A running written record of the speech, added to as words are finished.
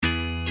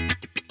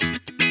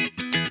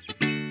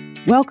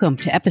Welcome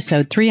to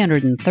episode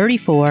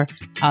 334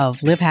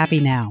 of Live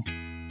Happy Now.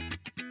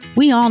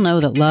 We all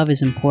know that love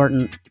is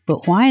important,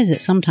 but why is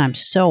it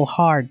sometimes so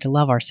hard to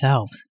love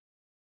ourselves?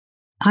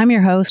 I'm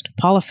your host,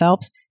 Paula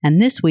Phelps,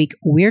 and this week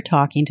we're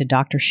talking to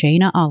Dr.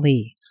 Shana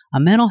Ali,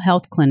 a mental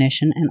health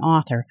clinician and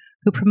author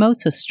who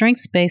promotes a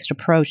strengths-based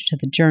approach to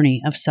the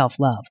journey of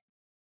self-love.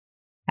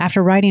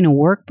 After writing a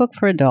workbook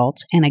for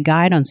adults and a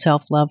guide on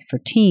self-love for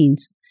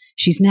teens,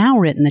 she's now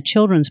written the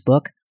children's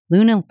book,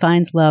 Luna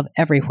Finds Love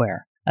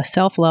Everywhere, a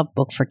self-love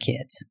book for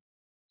kids.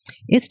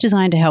 It's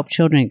designed to help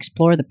children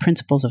explore the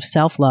principles of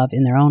self-love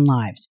in their own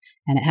lives,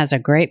 and it has a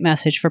great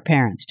message for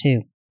parents,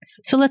 too.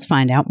 So let's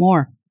find out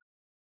more.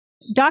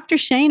 Dr.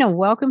 Shana,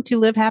 welcome to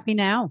Live Happy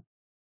Now.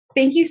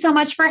 Thank you so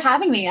much for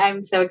having me.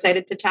 I'm so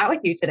excited to chat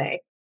with you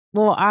today.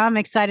 Well, I'm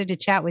excited to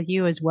chat with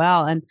you as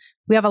well. And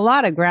we have a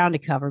lot of ground to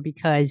cover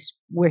because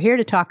we're here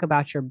to talk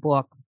about your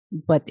book,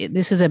 but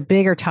this is a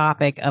bigger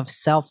topic of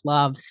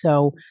self-love.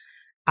 So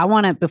I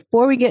want to,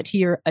 before we get to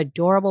your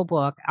adorable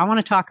book, I want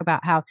to talk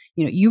about how,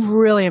 you've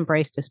really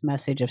embraced this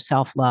message of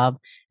self-love.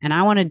 And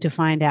I wanted to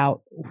find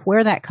out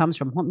where that comes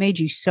from. What made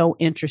you so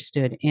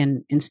interested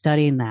in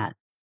studying that?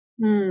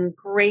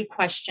 Great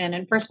question.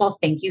 And first of all,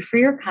 thank you for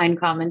your kind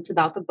comments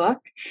about the book.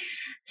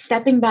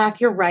 Stepping back,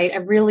 you're right. I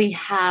really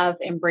have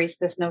embraced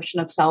this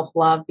notion of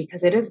self-love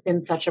because it has been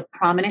such a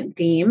prominent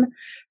theme.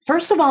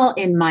 First of all,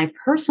 in my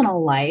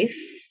personal life,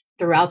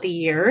 throughout the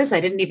years. I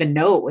didn't even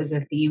know it was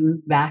a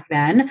theme back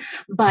then.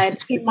 But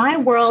in my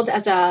world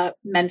as a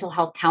mental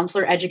health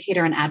counselor,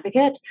 educator, and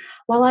advocate,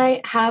 while I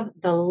have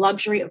the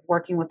luxury of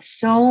working with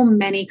so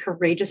many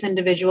courageous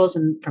individuals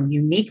and from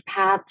unique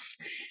paths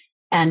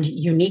and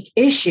unique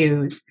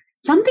issues,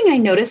 something I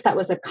noticed that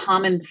was a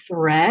common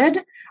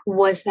thread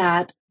was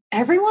that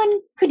everyone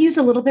could use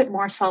a little bit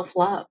more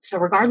self-love. So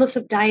regardless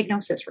of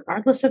diagnosis,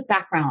 regardless of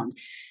background,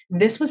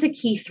 this was a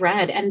key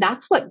thread. And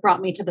that's what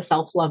brought me to the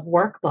self-love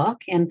workbook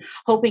and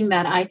hoping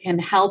that I can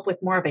help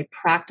with more of a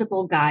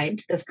practical guide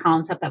to this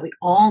concept that we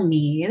all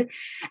need.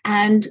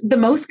 And the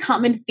most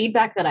common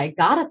feedback that I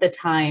got at the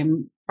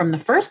time from the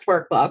first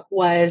workbook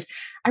was,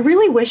 I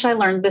really wish I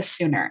learned this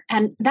sooner.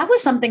 And that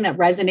was something that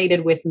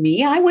resonated with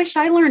me. I wish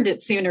I learned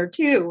it sooner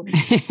too.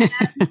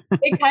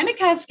 It kind of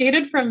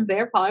cascaded from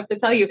there, Paul. I have to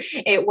tell you,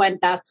 it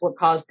went, that's what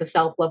caused the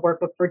self-love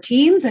workbook for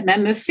teens. And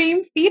then the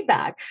same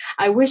feedback.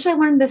 I wish I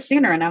learned this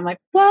sooner. And I'm like,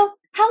 well,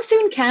 how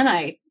soon can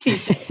I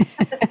teach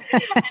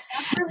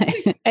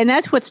it? And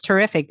that's what's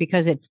terrific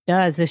because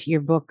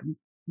your book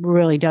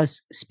really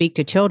does speak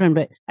to children.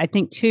 But I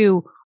think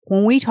too,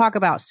 when we talk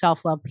about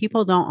self-love,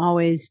 people don't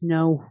always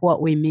know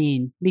what we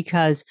mean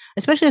because,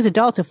 especially as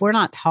adults, if we're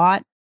not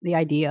taught the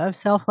idea of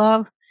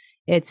self-love,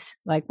 it's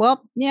like,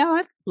 well, yeah,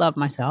 I love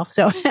myself.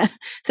 So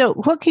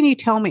what can you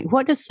tell me?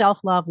 What does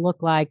self-love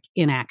look like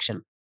in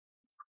action?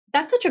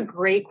 That's such a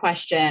great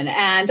question.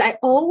 And I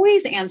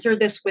always answer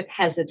this with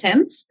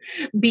hesitance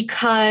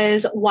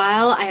because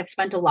while I have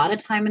spent a lot of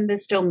time in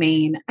this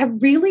domain, I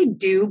really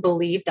do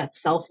believe that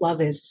self-love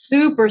is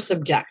super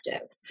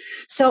subjective.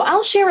 So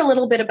I'll share a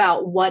little bit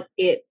about what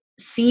it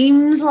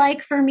seems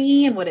like for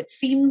me and what it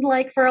seemed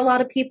like for a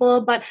lot of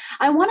people. But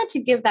I wanted to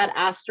give that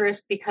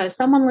asterisk because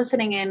someone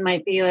listening in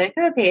might be like,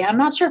 okay, I'm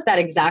not sure if that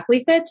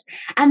exactly fits.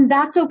 And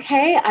that's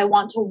okay. I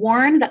want to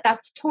warn that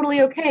that's totally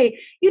okay.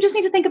 You just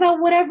need to think about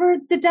whatever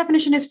the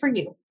definition is for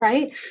you,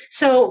 right?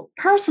 So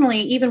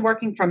personally, even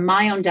working from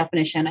my own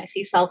definition, I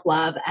see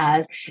self-love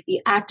as the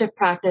active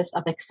practice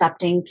of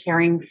accepting,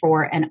 caring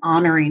for, and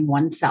honoring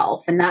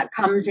oneself. And that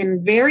comes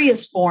in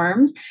various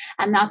forms.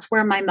 And that's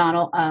where my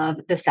model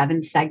of the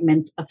 7 segments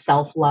of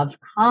self-love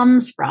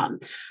comes from: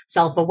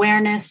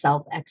 self-awareness,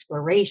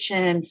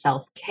 self-exploration,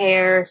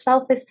 self-care,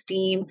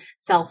 self-esteem,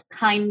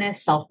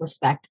 self-kindness,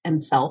 self-respect,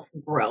 and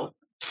self-growth.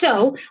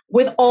 So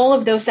with all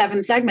of those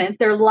 7 segments,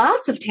 there are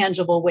lots of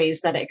tangible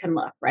ways that it can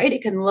look, right?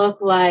 It can look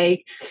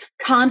like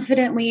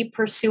confidently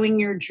pursuing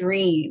your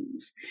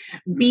dreams,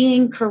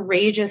 being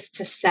courageous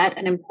to set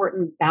an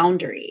important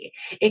boundary.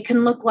 It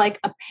can look like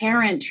a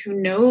parent who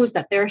knows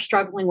that they're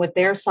struggling with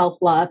their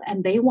self-love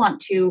and they want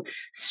to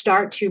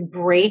start to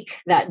break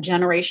that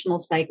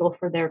generational cycle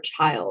for their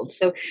child.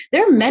 So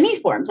there are many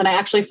forms, and I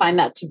actually find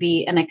that to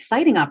be an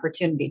exciting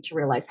opportunity to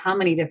realize how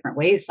many different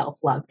ways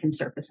self-love can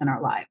surface in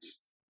our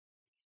lives.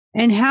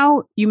 And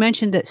how you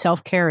mentioned that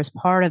self-care is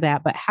part of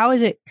that, but how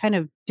is it kind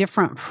of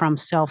different from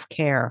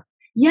self-care?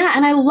 Yeah.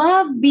 And I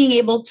love being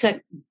able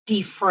to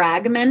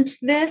defragment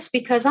this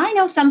because I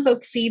know some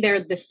folks see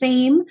they're the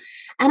same,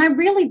 and I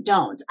really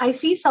don't. I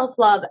see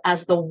self-love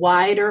as the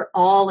wider,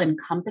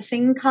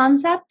 all-encompassing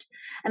concept.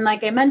 And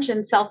like I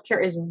mentioned,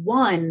 self-care is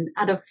one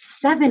out of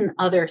 7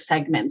 other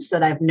segments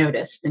that I've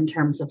noticed in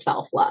terms of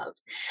self-love.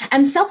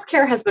 And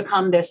self-care has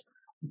become this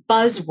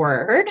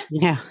buzzword.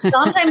 Yeah.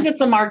 Sometimes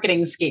it's a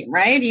marketing scheme,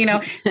 right?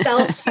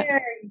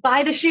 Self-care,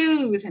 buy the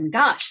shoes. And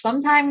gosh,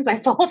 sometimes I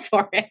fall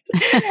for it.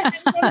 And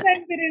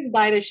sometimes it is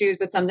buy the shoes,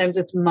 but sometimes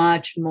it's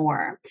much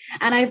more.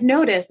 And I've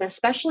noticed,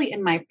 especially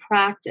in my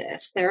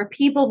practice, there are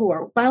people who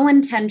are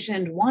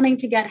well-intentioned, wanting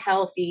to get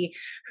healthy,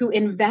 who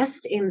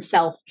invest in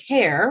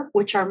self-care,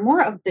 which are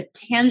more of the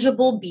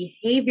tangible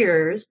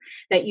behaviors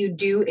that you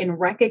do in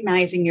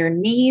recognizing your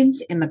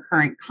needs in the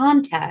current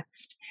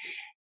context.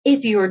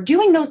 If you are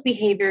doing those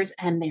behaviors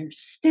and they're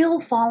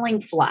still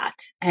falling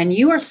flat and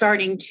you are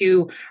starting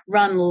to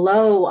run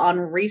low on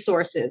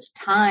resources,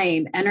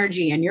 time,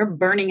 energy, and you're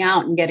burning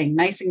out and getting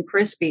nice and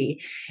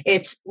crispy,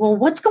 it's, well,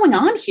 what's going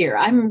on here?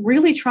 I'm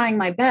really trying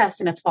my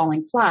best and it's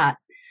falling flat.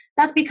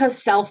 That's because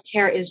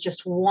self-care is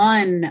just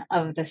one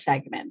of the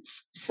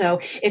segments. So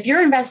if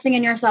you're investing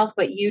in yourself,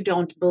 but you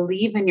don't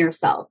believe in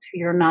yourself,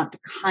 you're not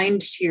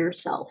kind to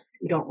yourself,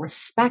 you don't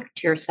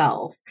respect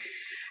yourself,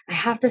 I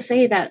have to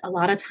say that a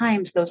lot of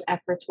times those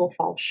efforts will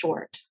fall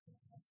short.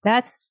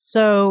 That's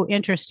so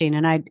interesting.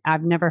 And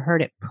I've never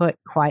heard it put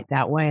quite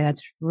that way.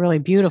 That's really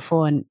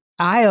beautiful and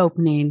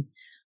eye-opening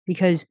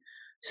because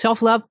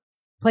self-love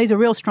plays a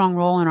real strong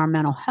role in our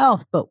mental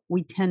health, but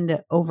we tend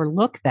to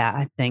overlook that,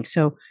 I think.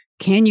 So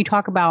can you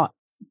talk about,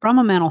 from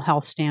a mental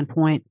health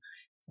standpoint,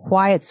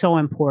 why it's so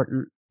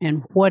important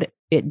and what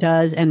it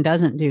does and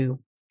doesn't do?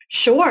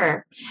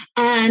 Sure.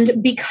 And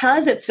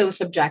because it's so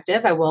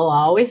subjective, I will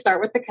always start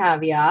with the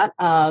caveat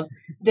of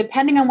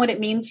depending on what it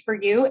means for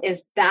you,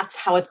 is that's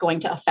how it's going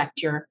to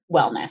affect your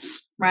wellness,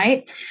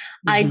 right?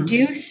 Mm-hmm. I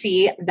do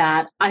see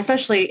that,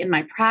 especially in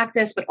my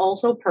practice, but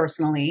also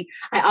personally,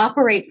 I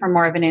operate from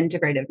more of an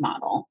integrative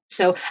model.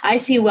 So I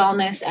see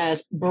wellness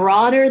as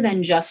broader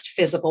than just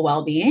physical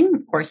well-being.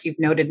 Of course, you've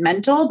noted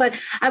mental, but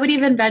I would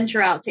even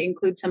venture out to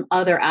include some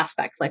other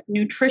aspects like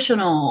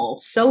nutritional,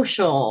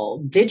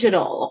 social,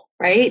 digital,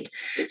 right?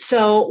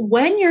 So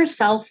when your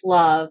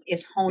self-love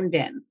is honed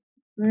in,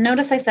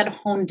 notice I said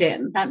honed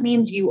in. That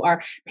means you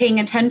are paying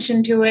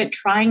attention to it,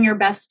 trying your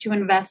best to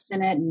invest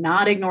in it,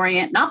 not ignoring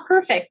it, not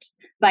perfect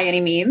by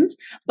any means,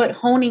 but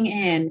honing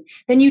in,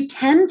 then you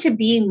tend to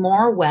be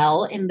more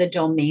well in the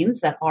domains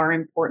that are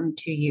important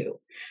to you.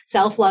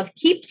 Self-love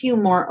keeps you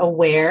more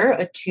aware,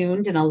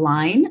 attuned, and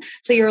aligned.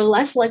 So you're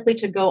less likely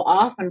to go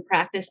off and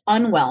practice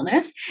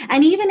unwellness.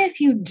 And even if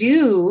you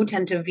do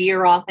tend to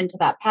veer off into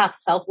that path,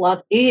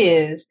 self-love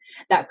is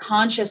that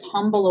conscious,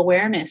 humble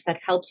awareness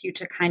that helps you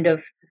to kind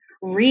of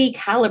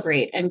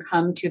recalibrate and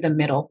come to the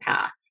middle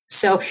path.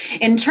 So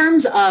in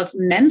terms of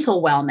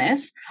mental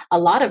wellness, a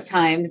lot of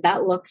times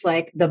that looks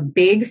like the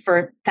big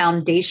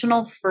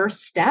foundational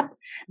first step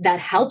that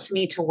helps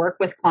me to work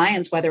with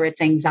clients, whether it's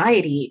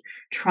anxiety,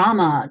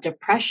 trauma,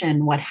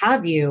 depression, what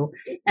have you.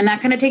 And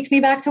that kind of takes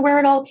me back to where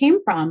it all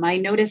came from. I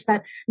noticed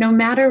that no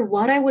matter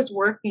what I was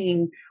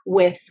working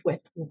with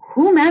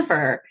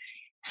whomever,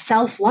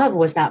 self-love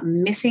was that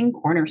missing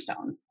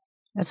cornerstone.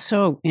 That's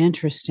so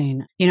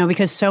interesting,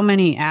 because so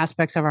many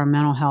aspects of our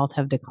mental health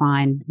have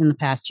declined in the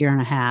past year and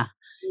a half,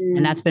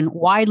 and that's been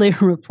widely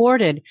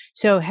reported.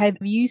 So have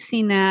you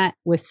seen that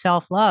with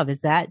self-love?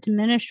 Is that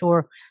diminished,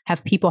 or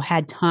have people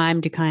had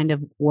time to kind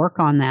of work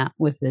on that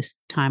with this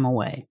time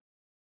away?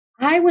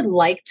 I would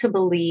like to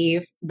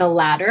believe the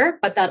latter,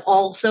 but that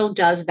also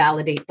does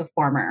validate the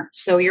former.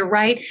 So you're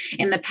right.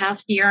 In the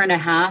past year and a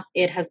half,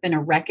 it has been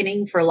a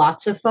reckoning for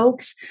lots of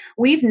folks.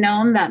 We've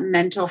known that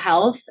mental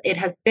health,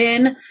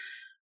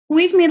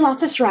 we've made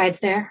lots of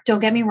strides there. Don't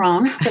get me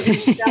wrong,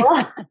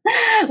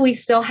 but we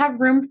still have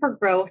room for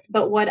growth.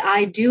 But what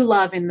I do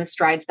love in the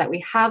strides that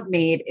we have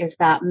made is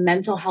that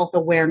mental health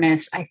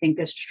awareness, I think,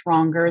 is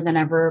stronger than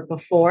ever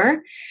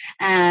before.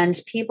 And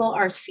people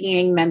are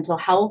seeing mental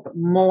health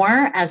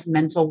more as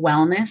mental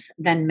wellness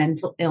than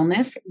mental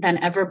illness than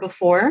ever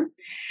before.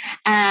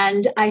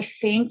 And I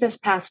think this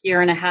past year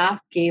and a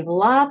half gave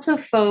lots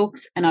of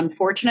folks an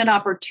unfortunate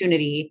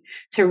opportunity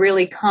to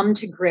really come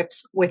to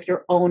grips with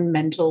your own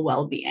mental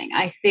well-being.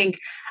 I think,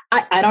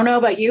 I don't know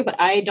about you, but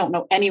I don't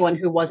know anyone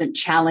who wasn't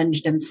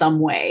challenged in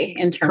some way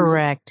in terms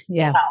Correct.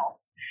 Yeah. Health.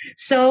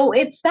 So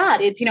it's,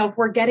 if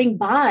we're getting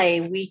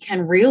by, we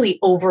can really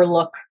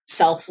overlook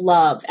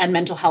self-love and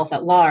mental health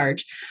at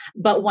large.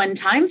 But when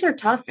times are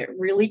tough, it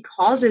really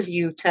causes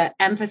you to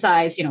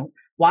emphasize,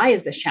 why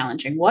is this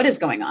challenging? What is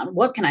going on?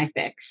 What can I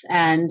fix?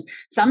 And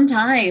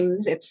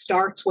sometimes it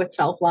starts with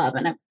self-love.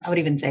 And I would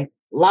even say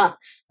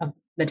lots of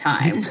the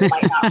time. You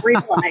might not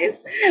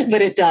realize,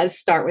 but it does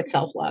start with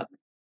self-love.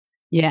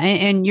 Yeah.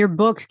 And your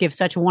books give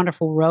such a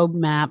wonderful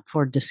roadmap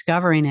for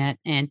discovering it.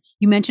 And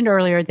you mentioned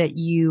earlier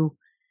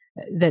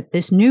that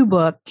this new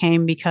book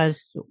came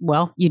because,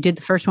 well, you did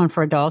the first one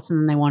for adults and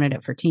then they wanted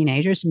it for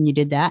teenagers and you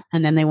did that.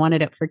 And then they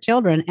wanted it for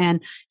children.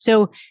 And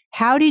so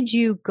how did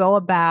you go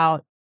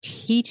about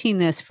teaching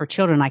this for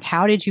children? Like,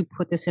 how did you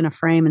put this in a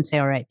frame and say,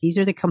 all right, these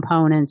are the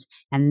components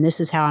and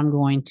this is how I'm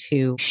going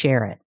to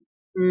share it?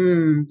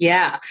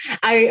 Yeah,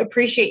 I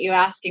appreciate you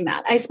asking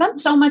that. I spent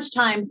so much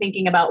time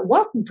thinking about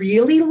what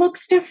really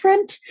looks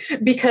different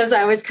because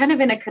I was kind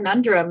of in a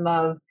conundrum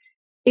of,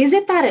 Is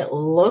it that it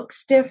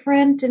looks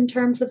different in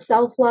terms of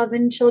self-love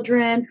in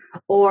children,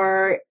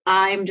 or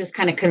I'm just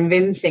kind of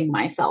convincing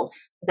myself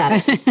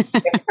that it's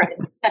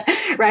different,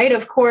 right?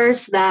 Of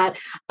course, that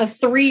a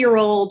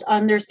 3-year-old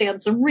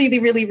understands some really,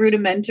 really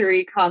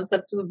rudimentary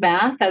concepts of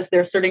math as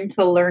they're starting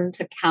to learn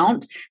to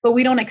count, but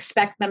we don't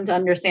expect them to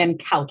understand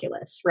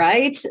calculus,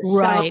 right?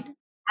 Right. So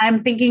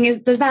I'm thinking,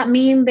 does that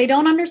mean they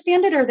don't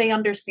understand it or they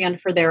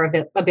understand for their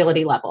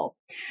ability level?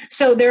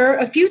 So there are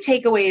a few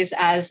takeaways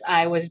as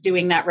I was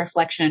doing that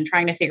reflection and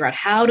trying to figure out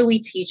how do we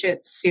teach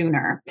it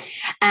sooner.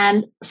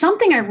 And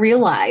something I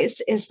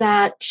realized is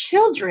that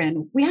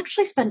children, we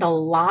actually spend a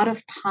lot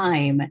of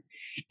time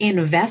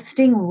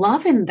investing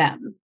love in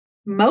them.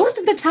 Most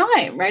of the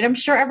time, right? I'm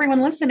sure everyone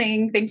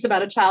listening thinks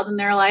about a child in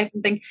their life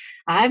and think,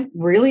 I've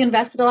really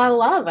invested a lot of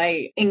love.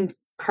 I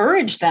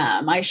encourage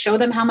them. I show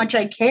them how much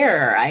I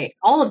care.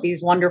 All of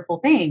these wonderful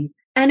things.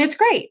 And it's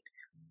great.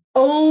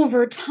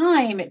 Over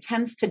time, it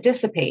tends to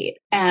dissipate.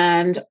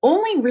 And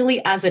only really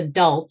as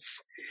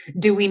adults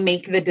do we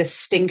make the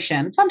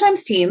distinction,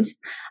 sometimes teens,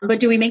 but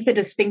do we make the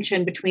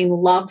distinction between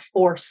love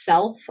for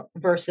self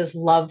versus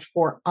love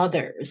for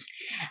others?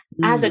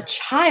 As a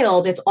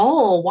child, it's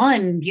all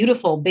one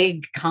beautiful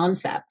big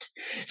concept.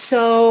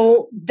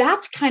 So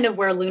that's kind of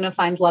where Luna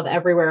Finds Love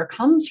Everywhere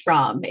comes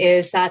from,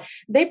 is that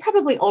they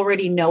probably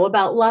already know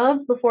about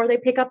love before they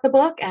pick up the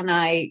book. And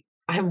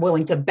I'm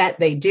willing to bet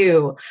they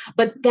do.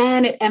 But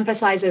then it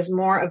emphasizes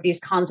more of these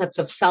concepts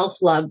of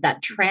self-love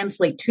that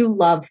translate to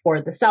love for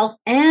the self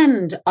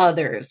and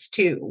others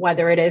too,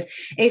 whether it is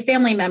a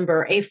family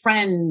member, a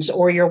friend,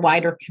 or your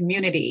wider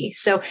community.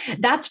 So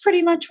that's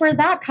pretty much where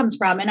that comes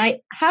from. And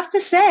I have to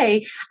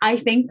say, I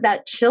think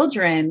that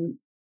children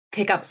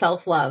pick up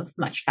self-love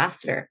much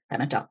faster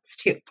than adults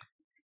too.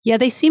 Yeah,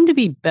 they seem to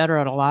be better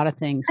at a lot of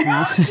things.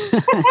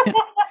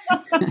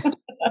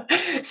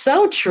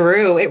 So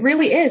true. It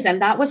really is.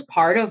 And that was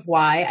part of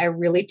why I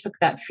really took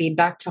that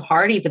feedback to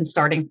heart, even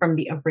starting from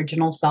the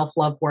original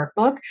self-love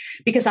workbook,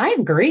 because I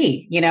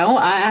agree.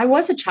 I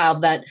was a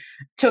child that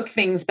took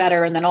things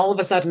better. And then all of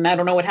a sudden, I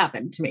don't know what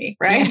happened to me.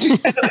 Right.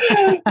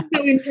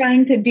 So in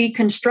trying to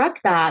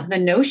deconstruct that, the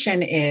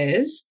notion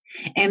is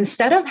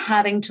instead of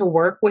having to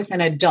work with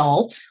an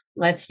adult,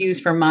 let's use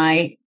for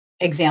my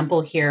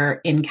example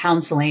here in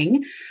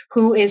counseling,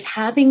 who is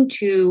having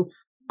to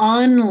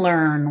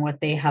unlearn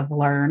what they have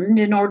learned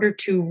in order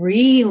to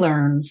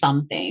relearn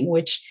something,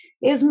 which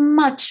is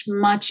much,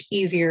 much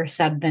easier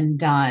said than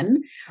done.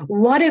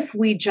 What if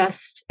we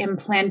just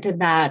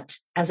implanted that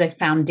as a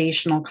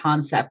foundational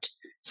concept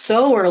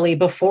so early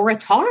before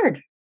it's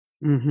hard?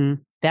 Mm-hmm.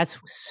 That's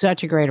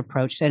such a great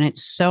approach. And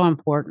it's so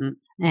important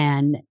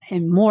and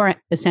more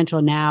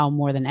essential now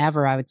more than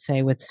ever, I would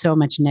say, with so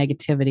much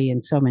negativity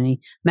and so many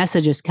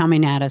messages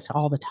coming at us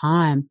all the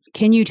time.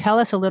 Can you tell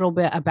us a little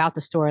bit about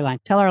the storyline?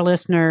 Tell our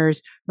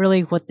listeners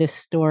really what this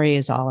story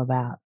is all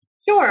about.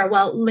 Sure.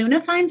 Well,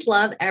 Luna Finds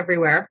Love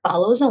Everywhere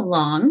follows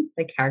along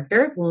the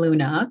character of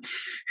Luna,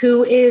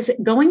 who is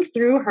going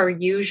through her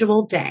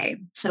usual day.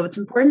 So it's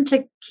important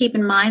to keep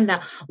in mind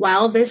that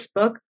while this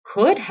book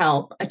could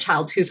help a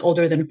child who's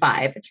older than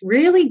 5, it's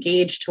really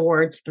gauged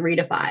towards 3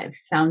 to 5,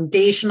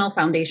 foundational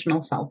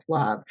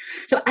self-love.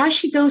 So as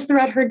she goes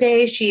throughout her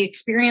day, she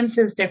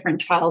experiences different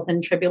trials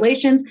and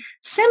tribulations,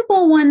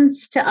 simple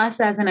ones to us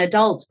as an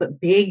adult, but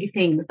big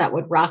things that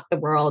would rock the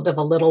world of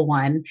a little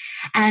one.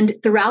 And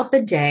throughout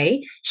the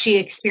day, she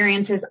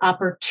experiences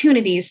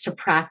opportunities to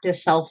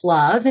practice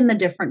self-love in the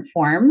different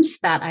forms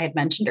that I had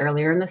mentioned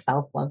earlier in the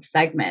self-love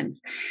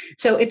segments.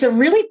 So it's a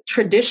really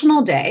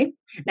traditional day.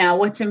 Now,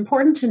 what's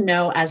important to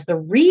know as the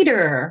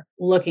reader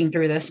looking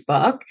through this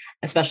book,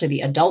 especially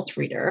the adult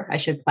reader, I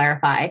should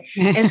clarify,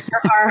 is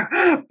there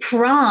are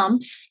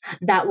prompts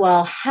that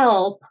will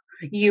help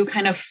you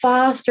kind of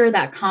foster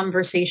that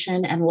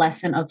conversation and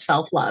lesson of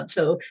self-love.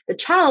 So the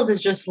child is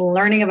just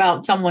learning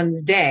about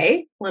someone's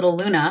day, little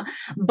Luna,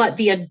 but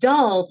the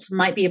adult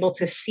might be able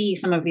to see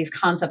some of these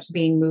concepts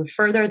being moved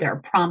further. There are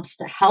prompts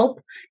to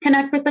help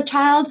connect with the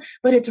child,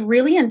 but it's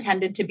really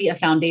intended to be a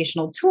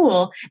foundational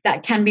tool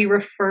that can be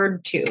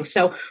referred to.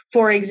 So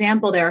for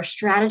example, there are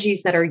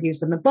strategies that are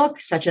used in the book,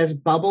 such as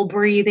bubble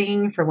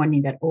breathing for when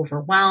you get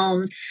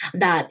overwhelmed,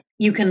 that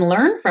you can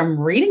learn from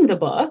reading the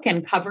book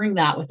and covering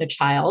that with a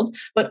child,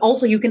 but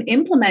also you can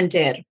implement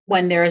it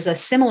when there is a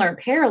similar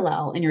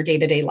parallel in your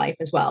day-to-day life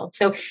as well.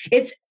 So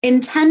it's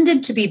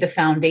intended to be the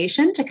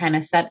foundation to kind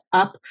of set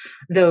up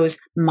those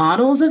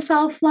models of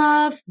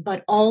self-love,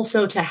 but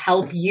also to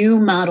help you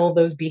model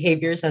those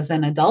behaviors as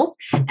an adult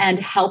and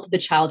help the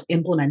child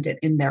implement it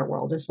in their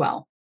world as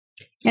well.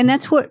 And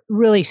that's what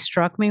really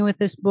struck me with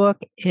this book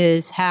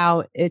is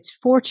how it's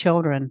for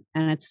children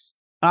and it's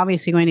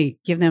obviously going to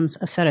give them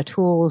a set of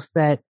tools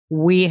that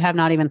we have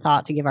not even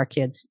thought to give our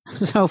kids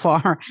so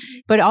far.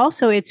 But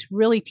also it's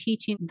really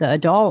teaching the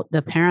adult,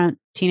 the parent,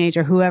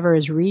 teenager, whoever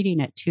is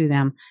reading it to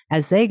them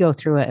as they go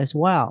through it as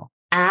well.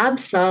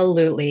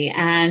 Absolutely.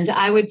 And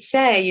I would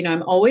say,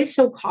 I'm always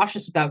so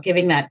cautious about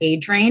giving that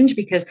age range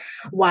because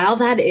while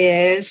that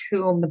is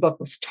whom the book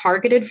was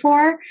targeted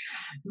for,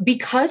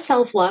 because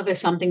self love is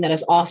something that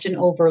is often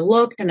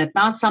overlooked and it's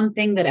not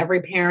something that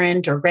every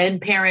parent or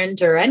grandparent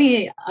or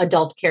any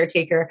adult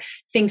caretaker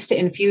thinks to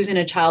infuse in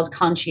a child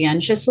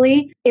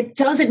conscientiously, it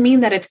doesn't mean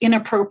that it's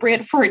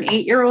inappropriate for an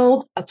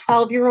 8-year-old, a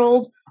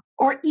 12-year-old,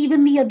 or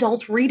even the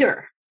adult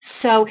reader.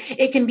 So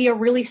it can be a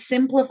really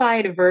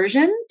simplified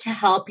version to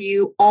help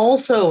you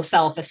also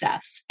self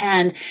assess.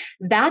 And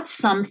that's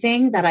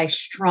something that I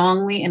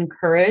strongly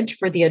encourage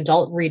for the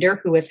adult reader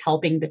who is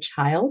helping the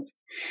child.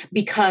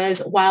 Because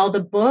while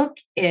the book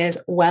is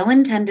well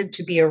intended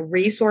to be a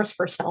resource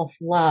for self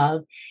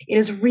love, it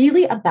is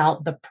really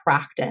about the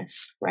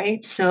practice,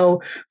 right?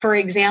 So, for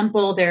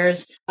example,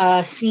 there's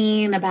a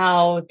scene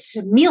about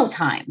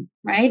mealtime,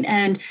 right?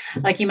 And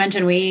like you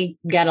mentioned, we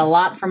get a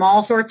lot from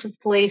all sorts of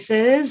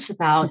places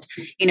about,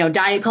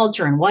 diet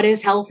culture and what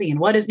is healthy and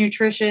what is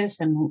nutritious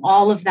and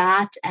all of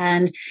that.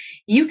 And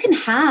you can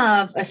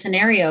have a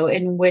scenario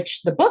in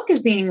which the book is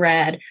being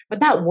read, but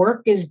that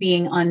work is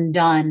being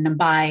undone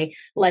by,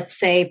 let's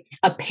say,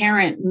 a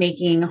parent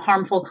making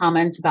harmful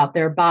comments about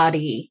their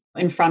body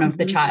in front of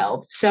the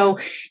child. So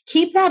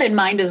keep that in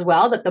mind as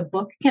well, that the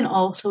book can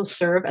also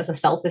serve as a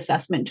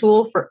self-assessment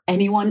tool for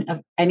anyone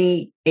of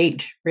any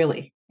age,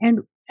 really.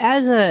 And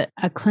as a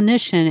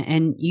clinician,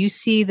 and you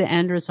see the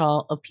end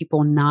result of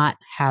people not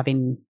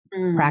having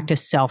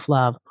practiced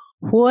self-love,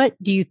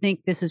 what do you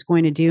think this is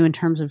going to do in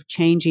terms of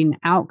changing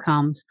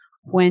outcomes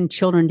when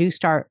children do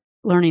start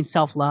learning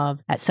self-love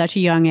at such a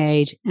young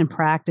age and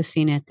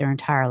practicing it their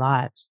entire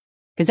lives?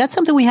 Because that's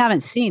something we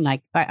haven't seen.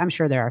 Like, I'm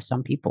sure there are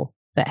some people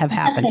that have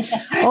happened.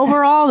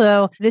 Overall,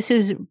 though, this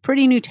is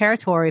pretty new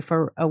territory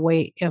for a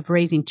way of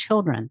raising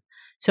children.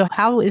 So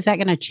how is that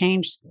going to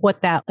change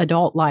what that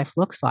adult life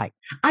looks like?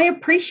 I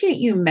appreciate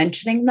you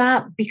mentioning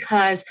that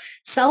because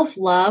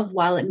self-love,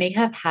 while it may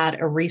have had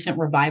a recent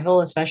revival,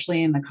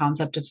 especially in the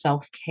concept of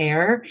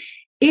self-care,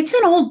 it's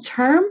an old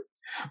term.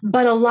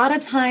 But a lot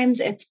of times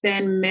it's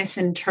been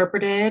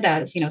misinterpreted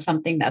as,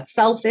 something that's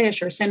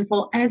selfish or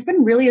sinful, and it's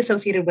been really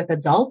associated with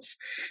adults.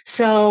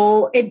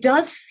 So it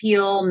does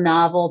feel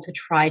novel to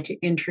try to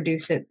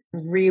introduce it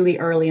really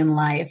early in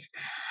life.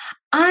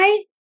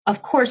 I,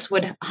 of course,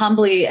 would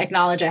humbly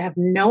acknowledge I have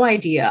no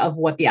idea of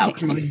what the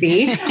outcome would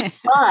be,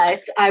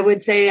 but I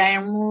would say I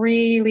am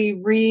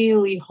really,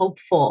 really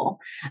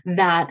hopeful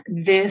that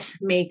this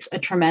makes a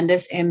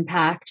tremendous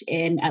impact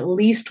in at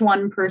least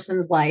one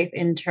person's life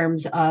in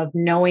terms of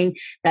knowing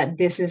that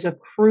this is a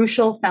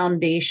crucial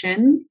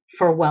foundation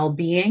for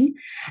well-being,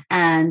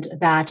 and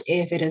that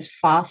if it is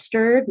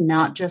fostered,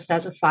 not just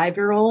as a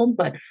 5-year-old,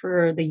 but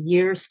for the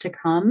years to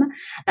come,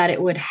 that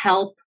it would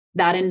help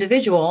that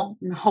individual,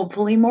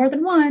 hopefully more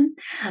than one,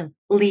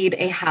 lead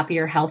a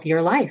happier, healthier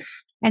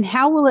life. And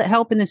how will it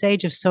help in this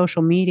age of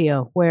social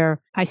media where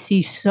I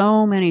see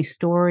so many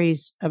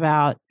stories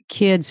about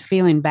kids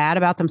feeling bad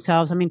about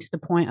themselves? I mean, to the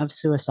point of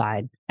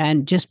suicide,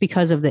 and just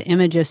because of the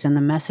images and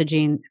the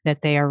messaging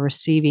that they are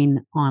receiving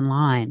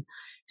online.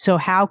 So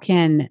how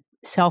can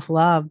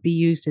self-love be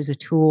used as a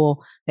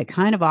tool that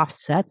kind of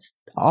offsets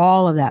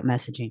all of that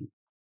messaging?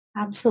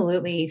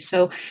 Absolutely.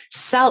 So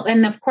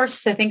and of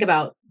course, to think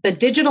about the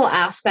digital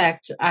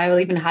aspect, I will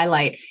even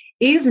highlight,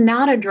 is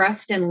not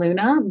addressed in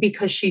Luna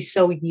because she's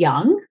so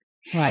young.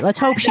 Right. Let's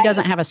hope she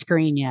doesn't have a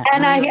screen yet.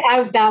 And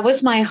I that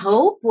was my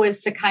hope,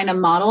 was to kind of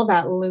model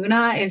that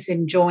Luna is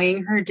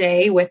enjoying her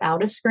day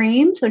without a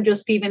screen. So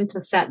just even to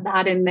set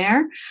that in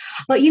there.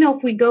 But,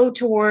 if we go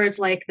towards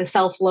like the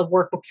self-love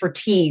workbook for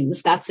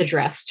teens, that's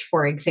addressed,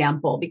 for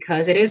example,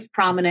 because it is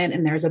prominent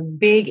and there's a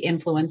big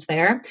influence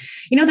there.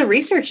 The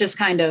research is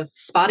kind of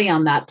spotty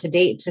on that to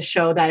date to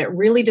show that it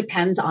really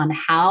depends on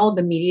how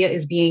the media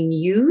is being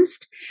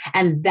used.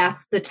 And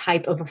that's the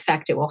type of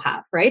effect it will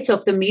have, right? So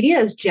if the media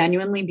is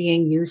genuinely being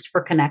used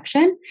for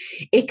connection,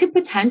 it could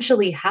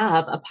potentially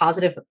have a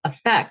positive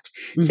effect.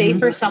 Say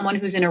for someone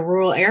who's in a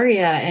rural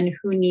area and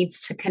who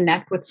needs to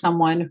connect with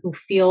someone who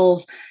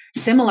feels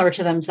similar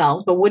to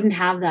themselves, but wouldn't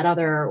have that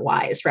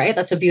otherwise, right?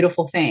 That's a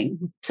beautiful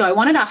thing. So I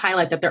wanted to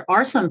highlight that there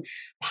are some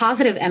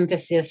positive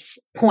emphasis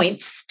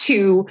points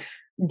to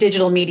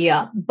digital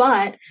media,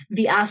 but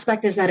the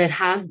aspect is that it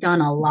has done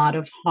a lot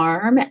of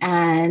harm,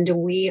 and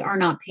we are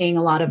not paying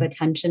a lot of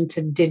attention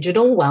to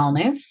digital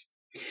wellness,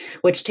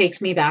 which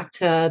takes me back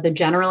to the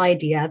general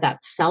idea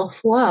that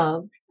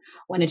self-love,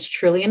 when it's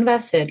truly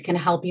invested, can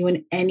help you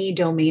in any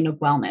domain of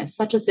wellness,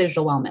 such as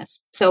digital wellness.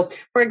 So,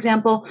 for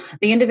example,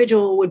 the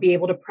individual would be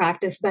able to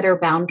practice better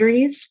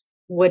boundaries,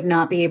 would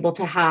not be able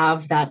to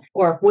have that,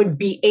 or would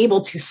be able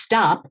to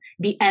stop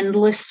the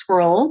endless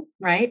scroll,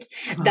 right?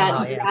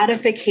 That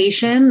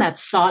gratification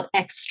that's sought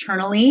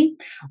externally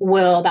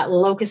that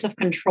locus of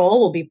control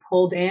will be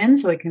pulled in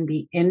so it can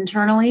be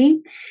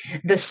internally.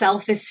 The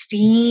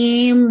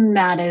self-esteem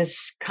that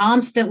is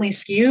constantly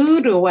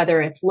skewed,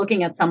 whether it's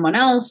looking at someone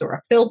else or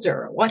a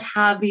filter or what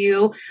have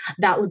you,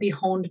 that would be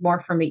honed more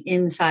from the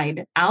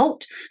inside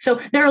out. So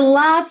there are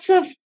lots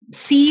of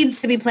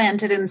seeds to be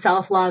planted in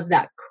self-love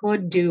that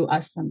could do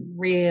us some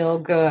real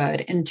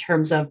good in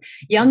terms of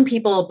young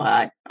people,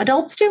 but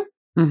adults too.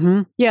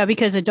 Mm-hmm. Yeah,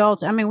 because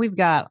adults, I mean, we've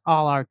got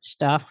all our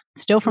stuff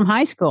still from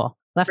high school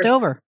left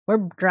over.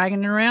 We're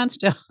dragging it around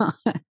still.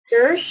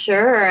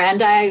 Sure.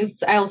 And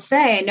I'll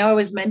say, I know I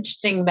was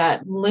mentioning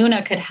that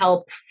Luna could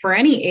help for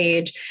any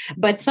age,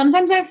 but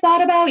sometimes I've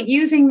thought about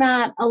using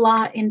that a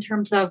lot in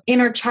terms of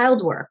inner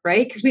child work,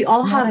 right? Because we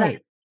all have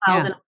that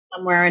child in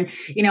somewhere. And,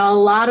 a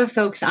lot of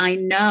folks I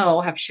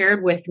know have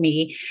shared with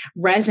me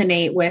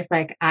resonate with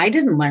like, I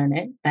didn't learn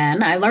it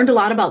then. I learned a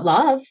lot about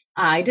love.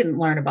 I didn't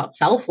learn about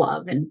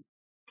self-love. And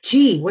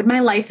gee, would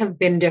my life have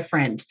been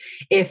different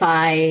if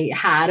I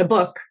had a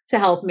book to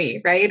help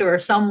me, right? Or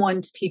someone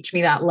to teach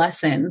me that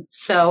lesson.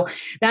 So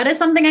that is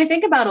something I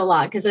think about a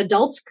lot because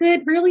adults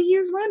could really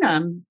use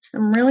Luna.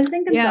 I'm really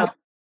thinking so.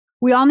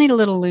 We all need a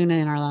little Luna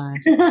in our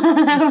lives.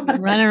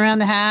 Running around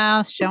the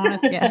house, showing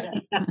us. Yeah,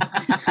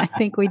 I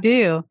think we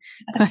do.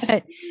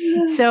 But,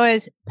 so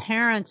as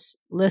parents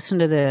listen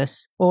to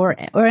this or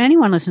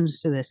anyone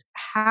listens to this,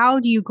 how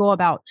do you go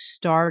about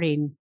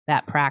starting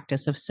that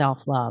practice of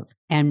self-love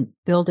and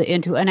build it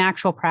into an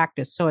actual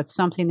practice? So it's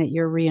something that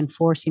you're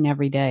reinforcing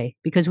every day,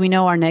 because we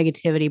know our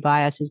negativity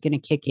bias is going to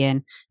kick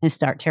in and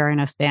start tearing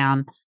us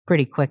down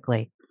pretty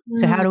quickly.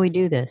 So how do we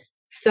do this?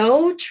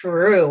 So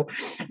true.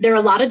 There are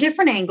a lot of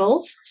different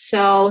angles.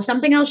 So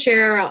something I'll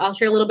share a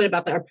little bit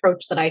about the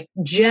approach that I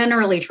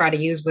generally try to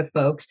use with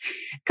folks.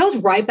 It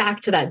goes right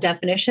back to that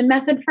definition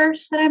method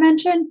first that I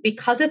mentioned.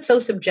 Because it's so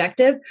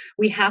subjective,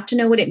 we have to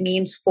know what it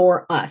means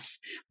for us.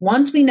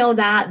 Once we know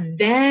that,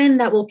 then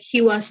that will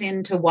cue us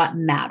into what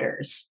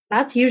matters.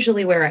 That's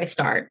usually where I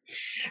start.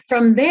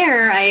 From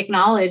there, I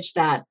acknowledge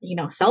that,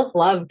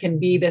 self-love can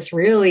be this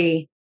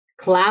really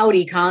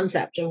cloudy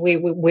concept of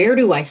where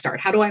do I start?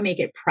 How do I make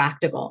it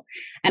practical?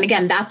 And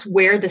again, that's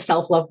where the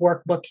self-love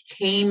workbook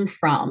came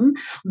from.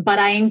 But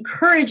I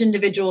encourage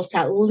individuals to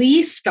at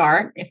least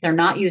start, if they're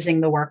not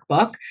using the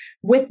workbook,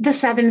 with the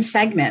 7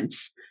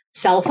 segments: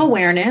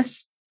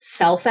 self-awareness,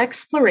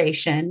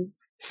 self-exploration,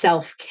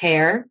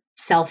 self-care,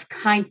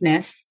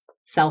 self-kindness,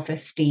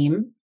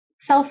 self-esteem,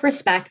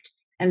 self-respect,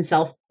 and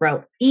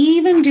self-growth.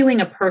 Even doing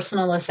a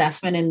personal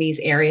assessment in these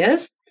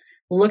areas,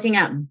 looking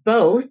at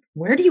both,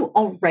 where do you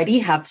already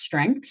have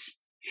strengths?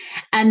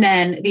 And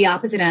then the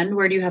opposite end,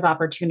 where do you have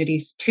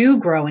opportunities to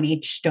grow in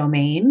each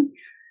domain?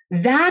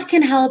 That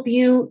can help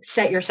you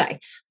set your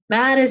sights.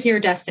 That is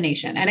your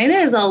destination. And it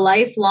is a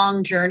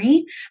lifelong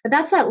journey, but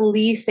that's at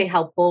least a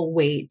helpful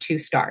way to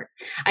start.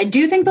 I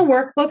do think the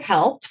workbook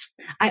helps.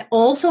 I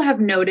also have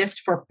noticed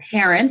for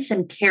parents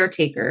and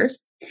caretakers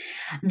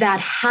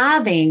that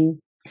having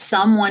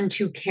someone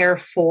to care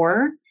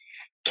for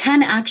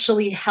can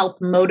actually help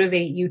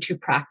motivate you to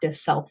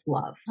practice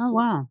self-love. Oh,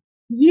 wow.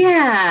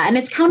 Yeah. And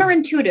it's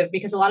counterintuitive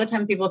because a lot of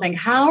times people think,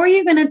 how are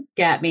you going to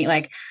get me?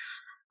 Like,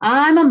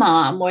 I'm a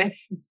mom with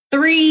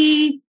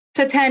 3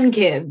 to 10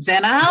 kids.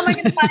 And how am I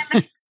going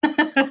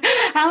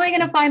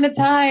to find the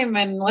time?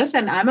 And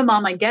listen, I'm a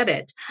mom, I get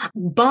it.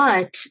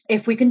 But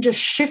if we can just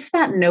shift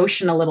that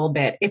notion a little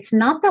bit, it's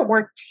not that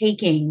we're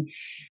taking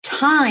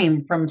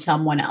time from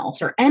someone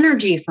else or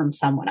energy from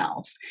someone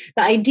else.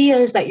 The idea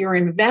is that you're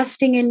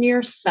investing in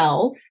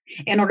yourself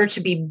in order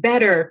to be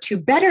better, to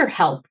better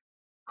help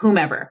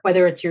whomever,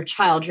 whether it's your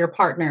child, your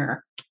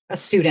partner, a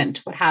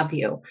student, what have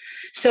you.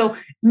 So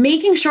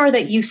making sure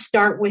that you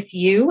start with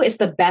you is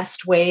the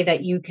best way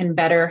that you can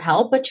better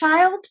help a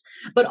child,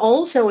 but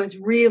also is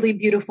really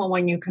beautiful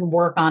when you can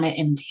work on it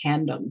in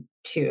tandem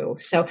too.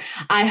 So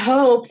I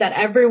hope that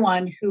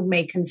everyone who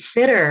may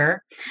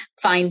consider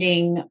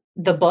finding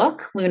the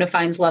book, Luna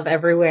Finds Love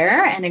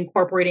Everywhere, and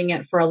incorporating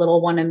it for a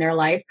little one in their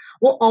life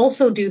will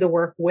also do the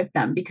work with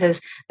them,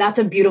 because that's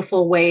a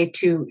beautiful way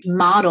to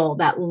model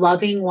that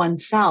loving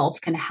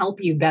oneself can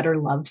help you better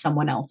love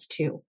someone else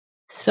too.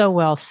 So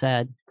well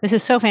said. This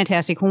is so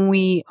fantastic. When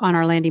we, on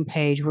our landing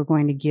page, we're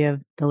going to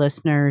give the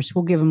listeners,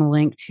 we'll give them a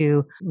link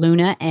to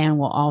Luna, and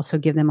we'll also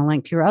give them a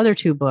link to your other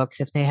 2 books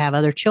if they have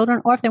other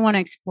children or if they want to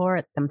explore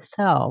it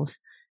themselves.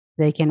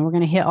 They can. We're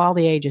going to hit all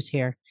the ages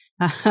here.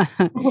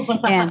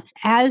 And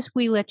as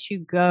we let you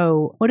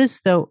go, what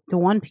is the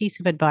one piece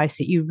of advice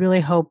that you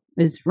really hope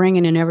is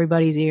ringing in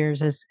everybody's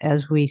ears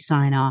as we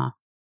sign off?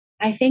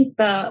 I think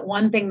the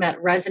one thing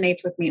that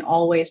resonates with me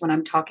always when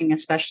I'm talking,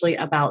 especially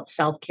about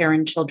self-care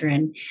in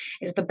children,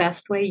 is the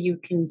best way you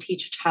can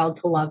teach a child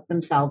to love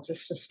themselves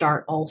is to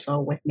start also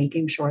with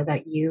making sure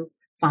that you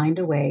find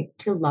a way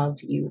to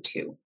love you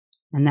too.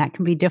 And that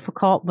can be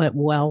difficult, but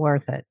well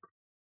worth it.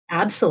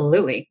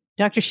 Absolutely.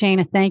 Dr.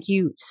 Shana, thank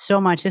you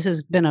so much. This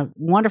has been a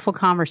wonderful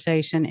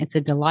conversation. It's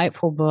a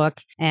delightful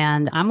book,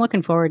 and I'm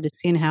looking forward to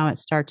seeing how it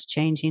starts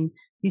changing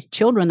these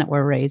children that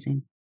we're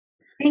raising.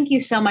 Thank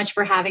you so much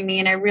for having me,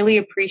 and I really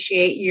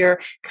appreciate your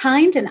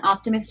kind and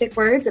optimistic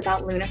words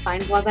about Luna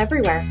Finds Love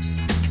Everywhere.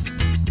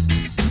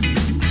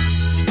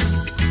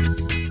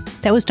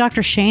 That was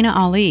Dr. Shana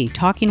Ali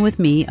talking with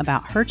me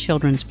about her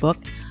children's book,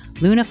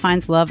 Luna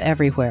Finds Love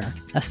Everywhere,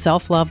 a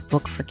self-love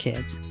book for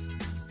kids.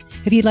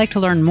 If you'd like to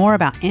learn more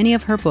about any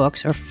of her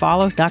books or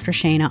follow Dr.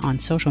 Shana on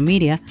social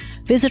media,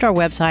 visit our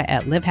website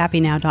at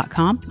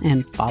livehappynow.com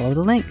and follow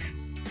the links.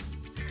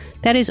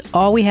 That is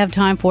all we have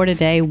time for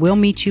today. We'll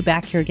meet you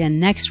back here again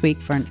next week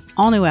for an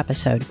all-new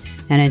episode.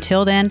 And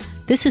until then,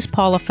 this is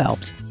Paula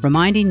Phelps,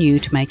 reminding you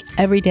to make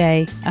every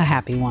day a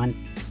happy one.